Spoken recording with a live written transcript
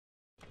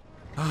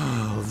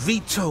Oh,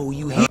 Vito,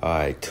 you here?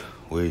 Alright,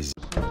 where is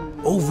he?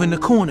 Over in the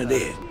corner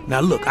there.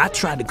 Now look, I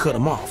tried to cut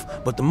him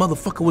off, but the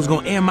motherfucker was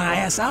gonna air my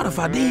ass out if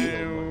I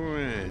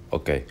did.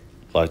 Okay,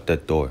 lock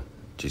that door.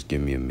 Just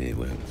give me a minute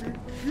with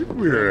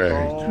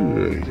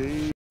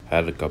him.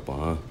 Had a couple,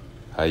 huh?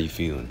 How you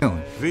feeling?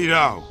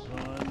 Vito,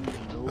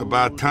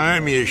 about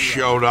time you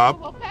showed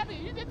up.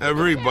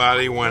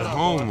 Everybody went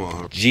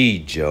home. Gee,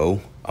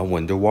 Joe, I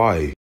wonder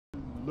why.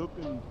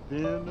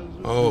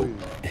 Oh.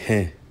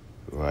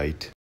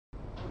 Right.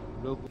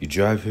 You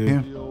drive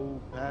here?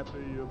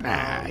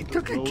 Nah, I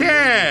took a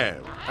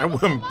cab. I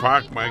wouldn't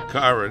park my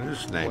car in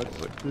this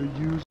neighborhood.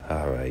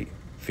 Alright,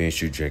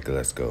 finish your drink and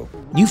let's go.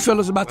 You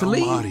fellas about to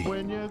leave?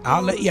 Marty,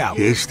 I'll let you out.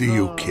 here's to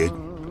you, kid.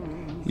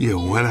 You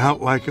went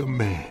out like a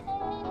man.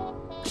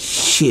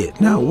 Shit,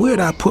 now where'd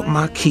I put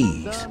my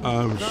keys?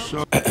 I'm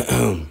sorry,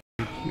 kid.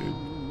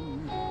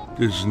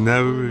 This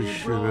never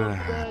should have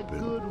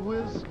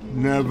happened.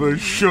 Never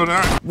should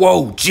have.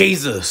 Whoa,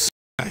 Jesus!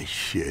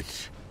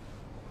 Shit.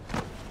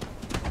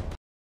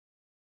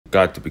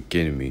 Got to be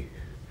kidding me.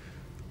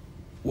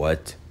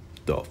 What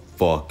the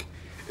fuck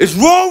is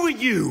wrong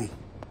with you?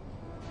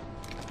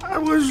 I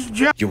was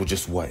just... You were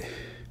just what?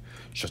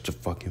 Shut your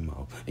fucking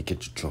mouth and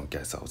get your drunk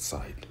ass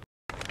outside.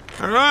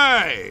 All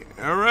right,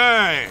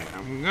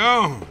 I'm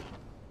going.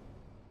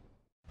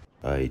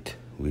 Alright,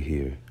 we're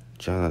here.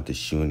 Try not to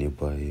shoot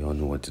anybody on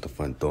the way to the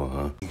front door,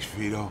 huh? Thanks,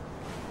 Vito.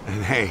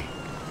 And hey,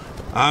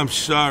 I'm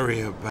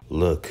sorry about...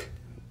 Look,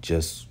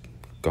 just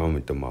come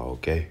with tomorrow,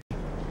 okay?